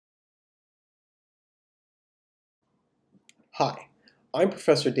Hi, I'm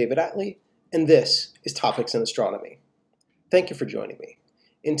Professor David Atlee, and this is Topics in Astronomy. Thank you for joining me.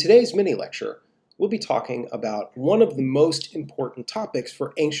 In today's mini-lecture, we'll be talking about one of the most important topics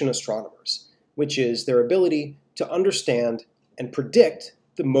for ancient astronomers, which is their ability to understand and predict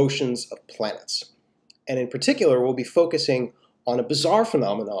the motions of planets. And in particular, we'll be focusing on a bizarre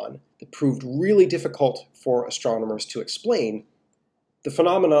phenomenon that proved really difficult for astronomers to explain, the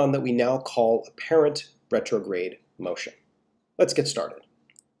phenomenon that we now call apparent retrograde motion. Let's get started.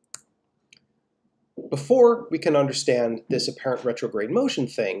 Before we can understand this apparent retrograde motion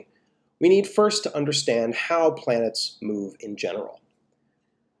thing, we need first to understand how planets move in general.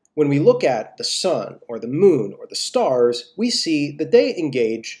 When we look at the sun or the moon or the stars, we see that they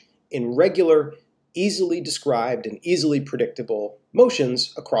engage in regular, easily described and easily predictable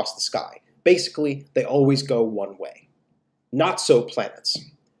motions across the sky. Basically, they always go one way. Not so planets.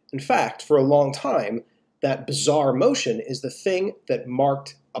 In fact, for a long time, that bizarre motion is the thing that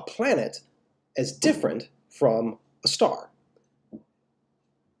marked a planet as different from a star.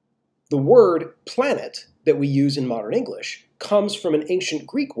 The word planet that we use in modern English comes from an ancient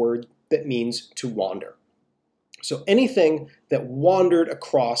Greek word that means to wander. So anything that wandered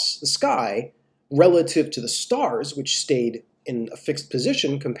across the sky relative to the stars, which stayed in a fixed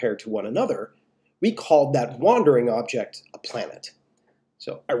position compared to one another, we called that wandering object a planet.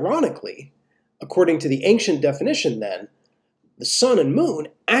 So ironically, according to the ancient definition then, the sun and moon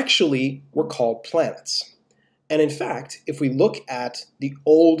actually were called planets. And in fact, if we look at the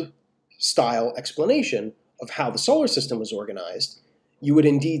old style explanation of how the solar system was organized, you would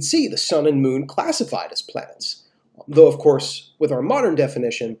indeed see the sun and moon classified as planets. Though, of course, with our modern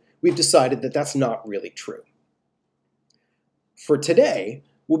definition, we've decided that that's not really true. For today,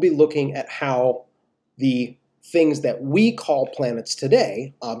 we'll be looking at how the things that we call planets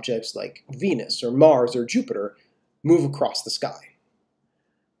today, objects like Venus or Mars or Jupiter, move across the sky.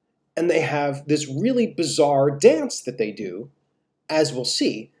 And they have this really bizarre dance that they do, as we'll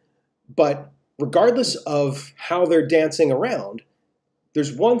see, but regardless of how they're dancing around,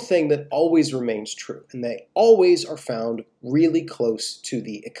 there's one thing that always remains true, and they always are found really close to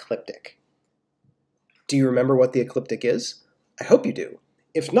the ecliptic. Do you remember what the ecliptic is? I hope you do.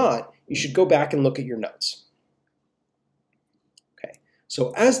 If not, you should go back and look at your notes. Okay,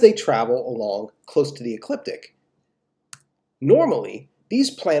 so as they travel along close to the ecliptic, normally these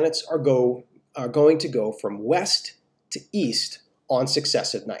planets are going to go from west to east on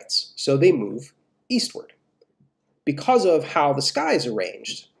successive nights. So they move eastward. Because of how the sky is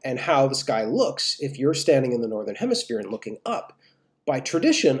arranged and how the sky looks, if you're standing in the northern hemisphere and looking up, by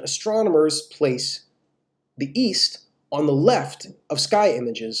tradition, astronomers place the east on the left of sky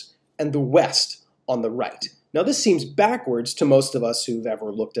images and the west on the right. Now this seems backwards to most of us who've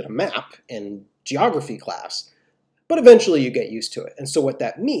ever looked at a map in geography class, but eventually you get used to it. And so what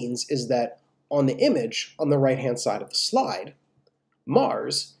that means is that on the image on the right-hand side of the slide,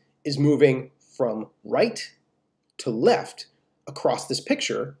 Mars is moving from right to left across this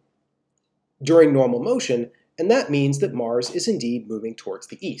picture during normal motion, and that means that Mars is indeed moving towards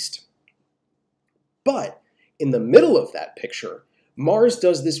the east. But in the middle of that picture, Mars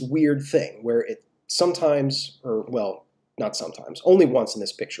does this weird thing where it sometimes, or well, not sometimes, only once in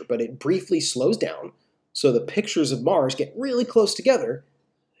this picture, but it briefly slows down so the pictures of Mars get really close together,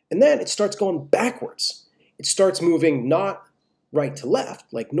 and then it starts going backwards. It starts moving not right to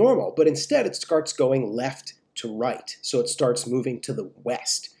left like normal, but instead it starts going left to right. So it starts moving to the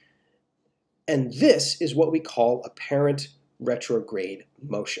west. And this is what we call apparent retrograde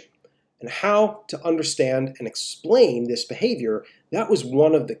motion. And how to understand and explain this behavior, that was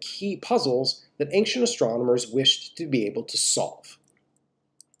one of the key puzzles that ancient astronomers wished to be able to solve.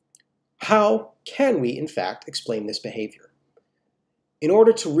 How can we, in fact, explain this behavior? In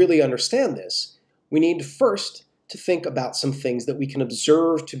order to really understand this, we need first to think about some things that we can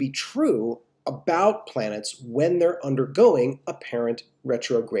observe to be true about planets when they're undergoing apparent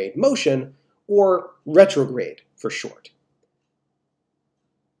retrograde motion, or retrograde for short.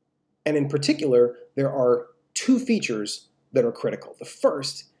 And in particular, there are two features that are critical. The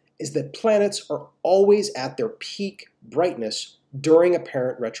first is that planets are always at their peak brightness during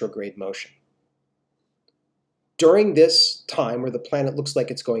apparent retrograde motion. During this time where the planet looks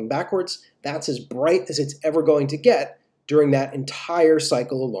like it's going backwards, that's as bright as it's ever going to get during that entire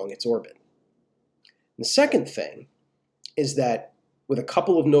cycle along its orbit. And the second thing is that, with a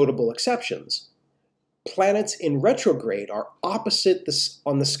couple of notable exceptions, planets in retrograde are opposite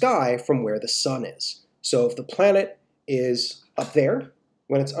on the sky from where the sun is. So if the planet is up there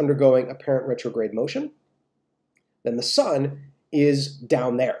when it's undergoing apparent retrograde motion, then the sun is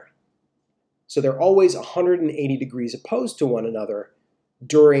down there. So they're always 180 degrees opposed to one another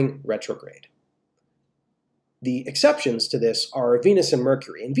during retrograde. The exceptions to this are Venus and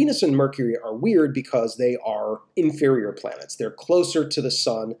Mercury. And Venus and Mercury are weird because they are inferior planets. They're closer to the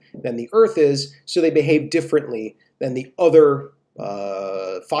sun than the Earth is, so they behave differently than the other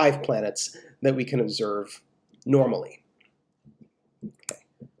 5 planets that we can observe normally. Okay.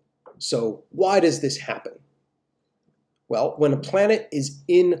 So why does this happen? Well, when a planet is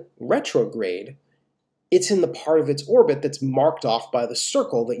in retrograde, it's in the part of its orbit that's marked off by the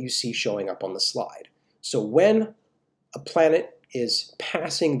circle that you see showing up on the slide. So when a planet is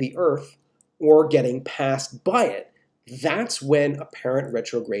passing the Earth or getting passed by it, that's when apparent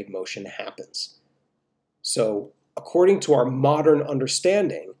retrograde motion happens. So according to our modern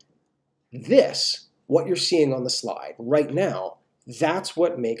understanding, what you're seeing on the slide right now, that's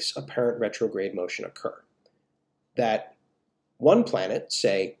what makes apparent retrograde motion occur. That one planet,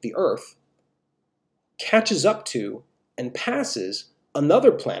 say the Earth, catches up to and passes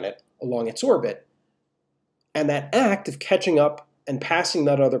another planet along its orbit, and that act of catching up and passing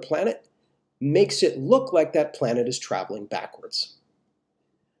that other planet makes it look like that planet is traveling backwards.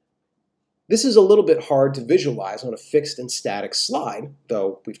 This is a little bit hard to visualize on a fixed and static slide,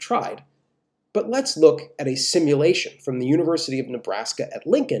 though we've tried. But let's look at a simulation from the University of Nebraska at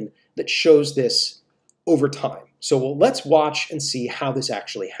Lincoln that shows this over time. So let's watch and see how this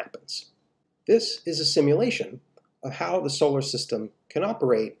actually happens. This is a simulation of how the solar system can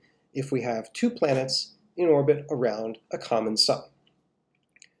operate if we have 2 planets in orbit around a common sun.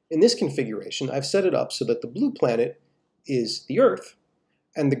 In this configuration, I've set it up so that the blue planet is the Earth,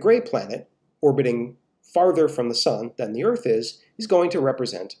 and the gray planet, orbiting farther from the sun than the Earth is going to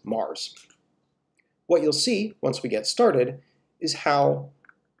represent Mars. What you'll see once we get started is how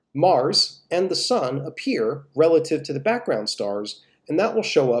Mars and the sun appear relative to the background stars, and that will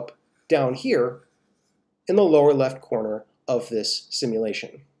show up down here in the lower left corner of this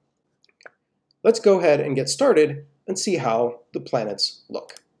simulation. Let's go ahead and get started and see how the planets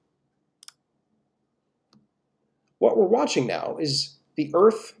look. What we're watching now is the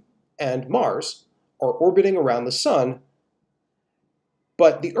Earth and Mars are orbiting around the sun,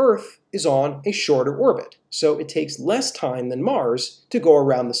 but the Earth is on a shorter orbit, so it takes less time than Mars to go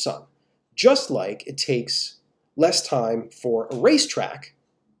around the sun. Just like it takes less time for a racetrack,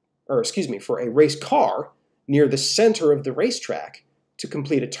 for a race car near the center of the racetrack to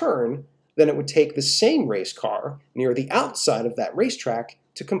complete a turn than it would take the same race car near the outside of that racetrack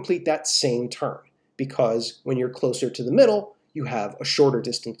to complete that same turn. Because when you're closer to the middle, you have a shorter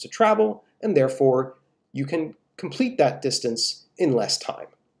distance to travel, and therefore you can complete that distance in less time.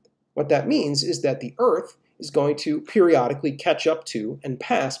 What that means is that the Earth is going to periodically catch up to and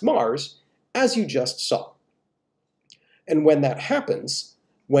pass Mars, as you just saw. And when that happens,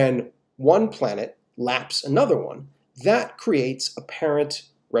 when one planet laps another one, that creates apparent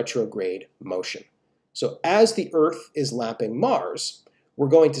retrograde motion. So as the Earth is lapping Mars, we're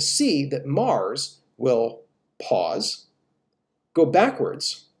going to see that Mars will pause, go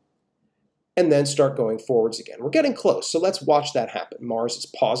backwards, and then start going forwards again. We're getting close, so let's watch that happen. Mars is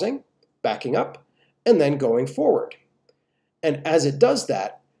pausing, backing up, and then going forward. And as it does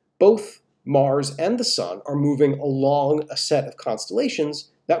that, both Mars and the Sun are moving along a set of constellations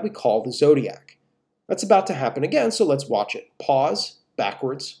that we call the zodiac. That's about to happen again, so let's watch it. Pause,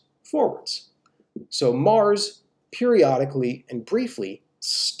 backwards, forwards. So Mars periodically and briefly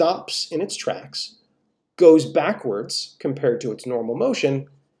stops in its tracks, goes backwards compared to its normal motion,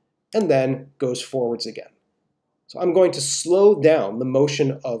 and then goes forwards again. So I'm going to slow down the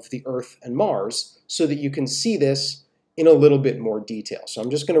motion of the Earth and Mars so that you can see this in a little bit more detail. So I'm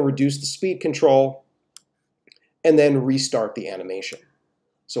just going to reduce the speed control and then restart the animation.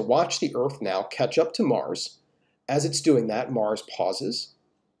 So watch the Earth now catch up to Mars. As it's doing that, Mars pauses,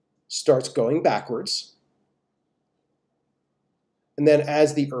 starts going backwards, and then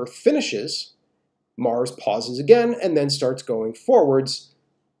as the Earth finishes, Mars pauses again and then starts going forwards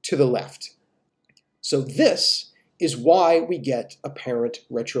to the left. So this is why we get apparent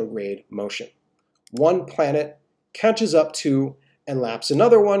retrograde motion. One planet catches up to and laps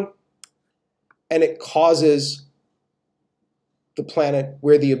another one, and it causes the planet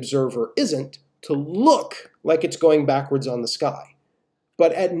where the observer isn't to look like it's going backwards on the sky.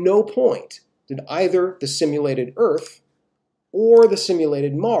 But at no point did either the simulated Earth or the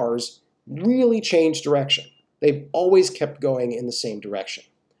simulated Mars really change direction. They've always kept going in the same direction.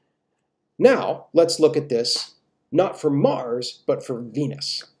 Now, let's look at this not for Mars, but for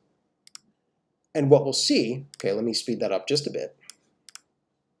Venus. And what we'll see, okay, let me speed that up just a bit,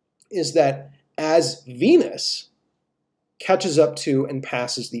 is that as Venus catches up to and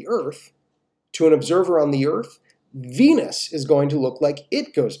passes the Earth, To an observer on the Earth, Venus is going to look like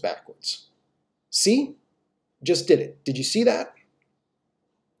it goes backwards. See? Just did it. Did you see that?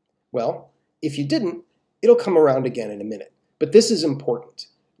 Well, if you didn't, it'll come around again in a minute. But this is important.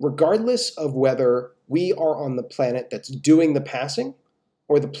 Regardless of whether we are on the planet that's doing the passing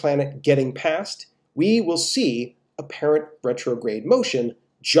or the planet getting passed, we will see apparent retrograde motion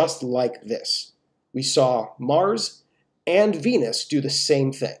just like this. We saw Mars and Venus do the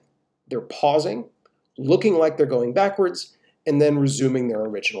same thing. They're pausing, looking like they're going backwards, and then resuming their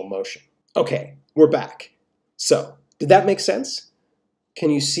original motion. Okay, we're back. So, did that make sense? Can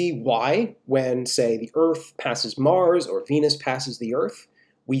you see why when, say, the Earth passes Mars or Venus passes the Earth,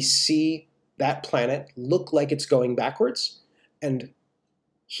 we see that planet look like it's going backwards? And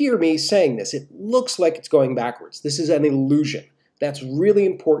hear me saying this, it looks like it's going backwards. This is an illusion. That's really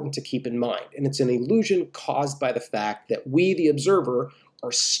important to keep in mind. And it's an illusion caused by the fact that we, the observer,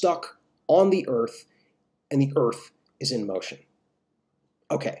 are stuck on the Earth, and the Earth is in motion.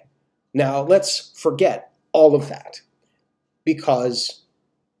 Okay, now let's forget all of that, because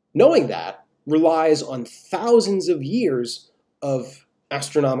knowing that relies on thousands of years of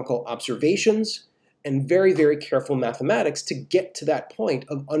astronomical observations and very, very careful mathematics to get to that point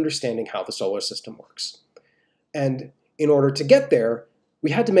of understanding how the solar system works. And in order to get there,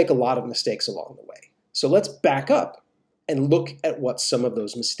 we had to make a lot of mistakes along the way. So let's back up and look at what some of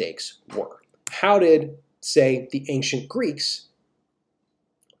those mistakes were. How did, say, the ancient Greeks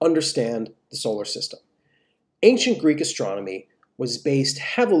understand the solar system? Ancient Greek astronomy was based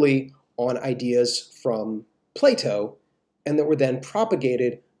heavily on ideas from Plato and that were then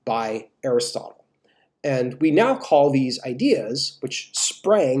propagated by Aristotle. And we now call these ideas, which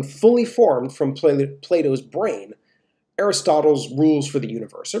sprang fully formed from Plato's brain, Aristotle's rules for the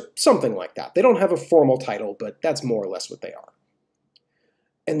universe, or something like that. They don't have a formal title, but that's more or less what they are.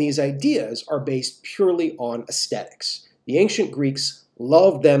 And these ideas are based purely on aesthetics. The ancient Greeks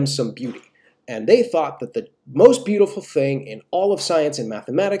loved them some beauty, and they thought that the most beautiful thing in all of science and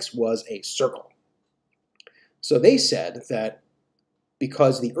mathematics was a circle. So they said that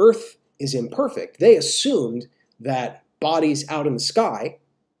because the Earth is imperfect, they assumed that bodies out in the sky,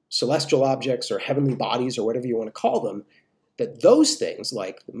 celestial objects or heavenly bodies or whatever you want to call them, that those things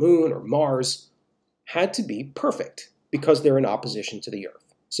like the moon or Mars had to be perfect because they're in opposition to the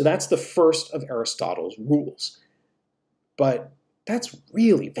Earth. So that's the first of Aristotle's rules. But that's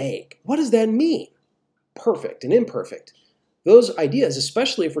really vague. What does that mean? Perfect and imperfect. Those ideas,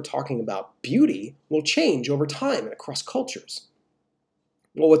 especially if we're talking about beauty, will change over time and across cultures.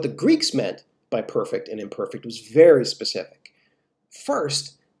 Well, what the Greeks meant by perfect and imperfect was very specific.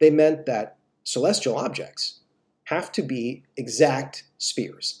 First, they meant that celestial objects have to be exact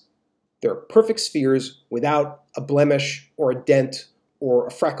spheres. They're perfect spheres without a blemish or a dent or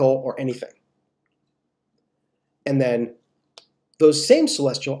a freckle or anything. And then those same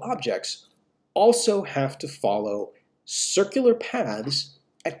celestial objects also have to follow circular paths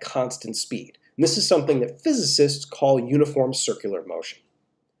at constant speed. And this is something that physicists call uniform circular motion.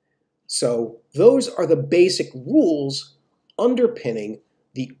 So those are the basic rules underpinning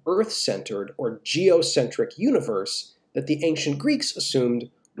the Earth-centered or geocentric universe that the ancient Greeks assumed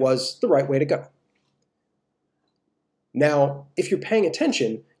was the right way to go. Now, if you're paying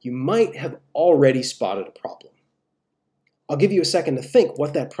attention, you might have already spotted a problem. I'll give you a second to think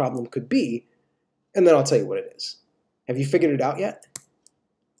what that problem could be, and then I'll tell you what it is. Have you figured it out yet?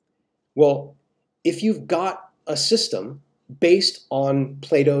 Well, if you've got a system based on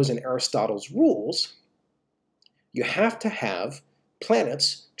Plato's and Aristotle's rules, you have to have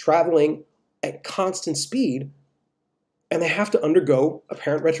planets traveling at constant speed, and they have to undergo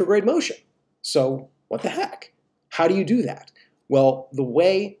apparent retrograde motion. So what the heck? How do you do that? Well, the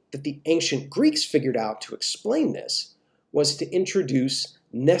way that the ancient Greeks figured out to explain this was to introduce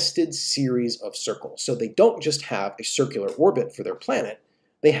nested series of circles. So they don't just have a circular orbit for their planet,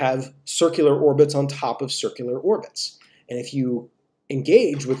 they have circular orbits on top of circular orbits. And if you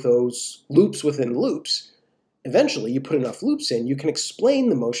engage with those loops within loops, eventually you put enough loops in, you can explain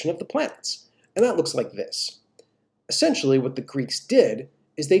the motion of the planets. And that looks like this. Essentially what the Greeks did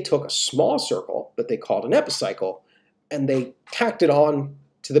is they took a small circle that they called an epicycle, and they tacked it on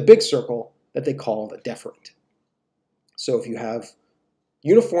to the big circle that they called a deferent. So if you have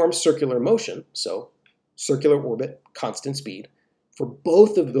uniform circular motion, so circular orbit, constant speed, for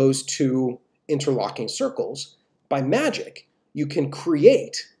both of those two interlocking circles, by magic, you can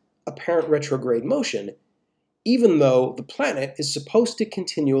create apparent retrograde motion even though the planet is supposed to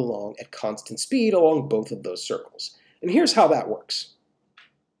continue along at constant speed along both of those circles. And here's how that works.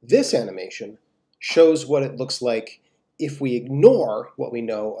 This animation shows what it looks like if we ignore what we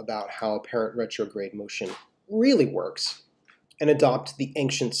know about how apparent retrograde motion really works and adopt the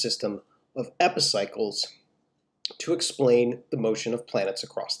ancient system of epicycles to explain the motion of planets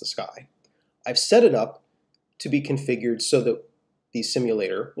across the sky. I've set it up to be configured so that the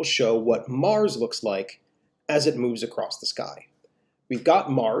simulator will show what Mars looks like as it moves across the sky. We've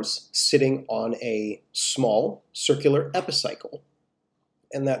got Mars sitting on a small circular epicycle,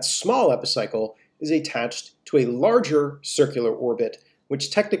 and that small epicycle is attached to a larger circular orbit,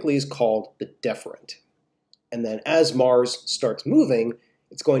 which technically is called the deferent. And then as Mars starts moving,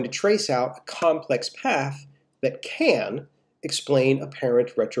 it's going to trace out a complex path that can explain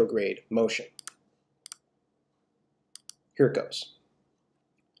apparent retrograde motion. Here it goes.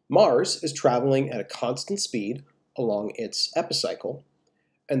 Mars is traveling at a constant speed along its epicycle,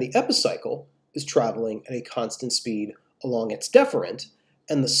 and the epicycle is traveling at a constant speed along its deferent,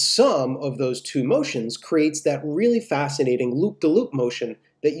 and the sum of those two motions creates that really fascinating loop-to-loop motion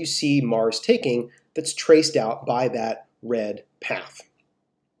that you see Mars taking that's traced out by that red path.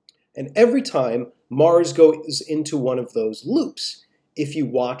 And every time Mars goes into one of those loops, if you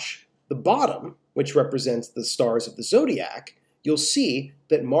watch the bottom, which represents the stars of the zodiac, you'll see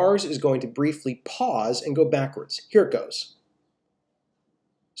that Mars is going to briefly pause and go backwards. Here it goes.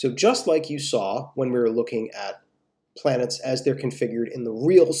 So just like you saw when we were looking at planets as they're configured in the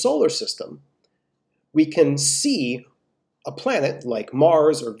real solar system, we can see a planet like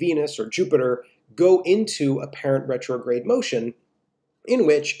Mars or Venus or Jupiter go into apparent retrograde motion in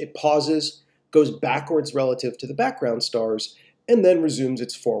which it pauses, goes backwards relative to the background stars, and then resumes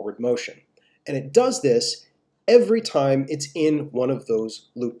its forward motion. And it does this every time it's in one of those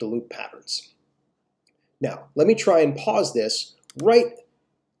loop-to-loop patterns. Now, let me try and pause this right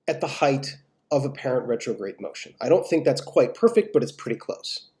at the height of apparent retrograde motion. I don't think that's quite perfect, but it's pretty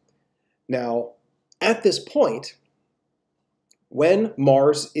close. Now, at this point, when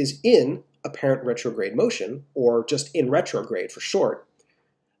Mars is in apparent retrograde motion, or just in retrograde for short,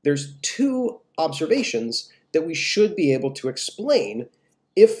 there's two observations that we should be able to explain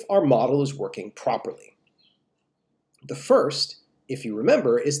if our model is working properly. The first, if you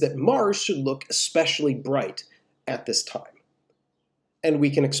remember, is that Mars should look especially bright at this time. And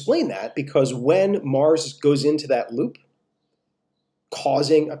we can explain that because when Mars goes into that loop,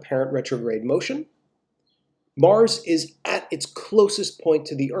 causing apparent retrograde motion, Mars is at its closest point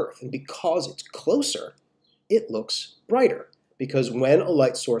to the Earth. And because it's closer, it looks brighter. Because when a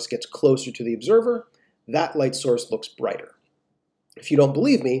light source gets closer to the observer, that light source looks brighter. If you don't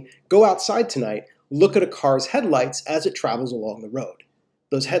believe me, go outside tonight, look at a car's headlights as it travels along the road.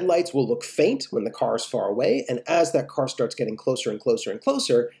 Those headlights will look faint when the car is far away, and as that car starts getting closer and closer and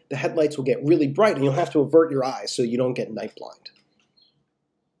closer, the headlights will get really bright and you'll have to avert your eyes so you don't get night blind.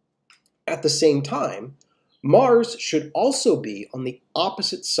 At the same time, Mars should also be on the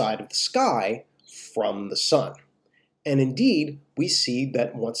opposite side of the sky from the Sun. And indeed, we see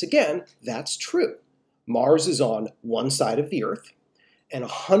that once again, that's true. Mars is on one side of the Earth, and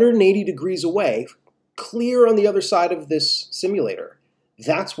 180 degrees away, clear on the other side of this simulator,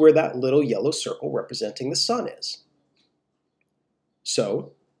 that's where that little yellow circle representing the Sun is.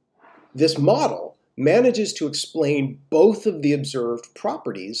 So, this model manages to explain both of the observed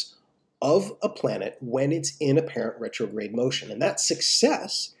properties of a planet when it's in apparent retrograde motion. And that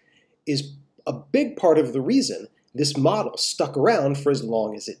success is a big part of the reason this model stuck around for as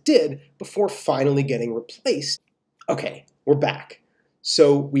long as it did before finally getting replaced. Okay, we're back.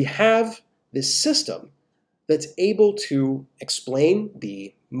 So we have this system that's able to explain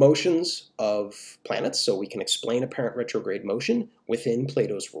the motions of planets, so we can explain apparent retrograde motion within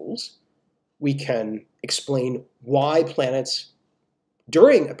Plato's rules. We can explain why planets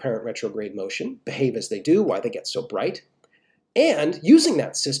during apparent retrograde motion behave as they do, why they get so bright. And using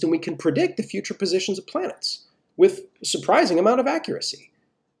that system, we can predict the future positions of planets with a surprising amount of accuracy.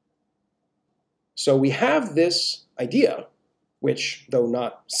 So we have this idea, which, though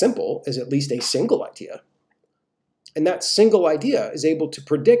not simple, is at least a single idea. And that single idea is able to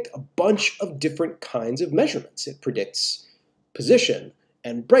predict a bunch of different kinds of measurements. It predicts position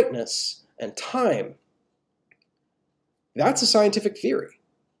and brightness and time. That's a scientific theory.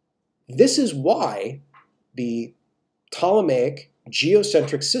 This is why the Ptolemaic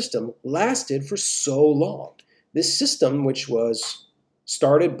geocentric system lasted for so long. This system, which was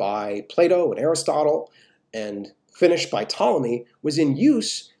started by Plato and Aristotle and finished by Ptolemy, was in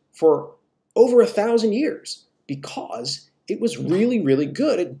use for over 1,000 years because it was really, really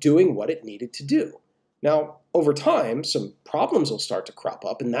good at doing what it needed to do. Now, over time, some problems will start to crop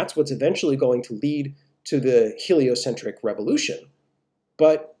up, and that's what's eventually going to lead to the heliocentric revolution.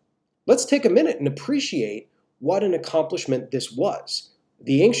 But let's take a minute and appreciate what an accomplishment this was.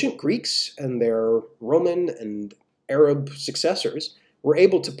 The ancient Greeks and their Roman and Arab successors were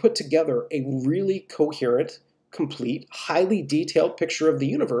able to put together a really coherent, complete, highly detailed picture of the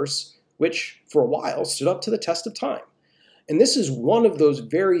universe, which for a while stood up to the test of time. And this is one of those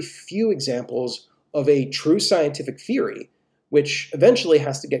very few examples of a true scientific theory, which eventually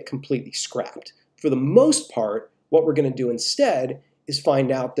has to get completely scrapped. For the most part, what we're going to do instead is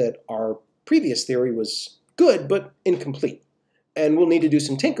find out that our previous theory was good but incomplete. And we'll need to do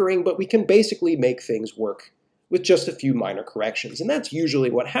some tinkering, but we can basically make things work with just a few minor corrections. And that's usually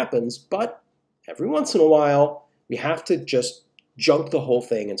what happens, but every once in a while, we have to just junk the whole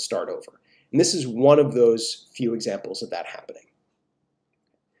thing and start over. And this is one of those few examples of that happening.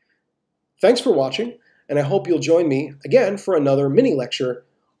 Thanks for watching, and I hope you'll join me again for another mini lecture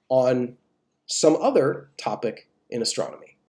on some other topic in astronomy.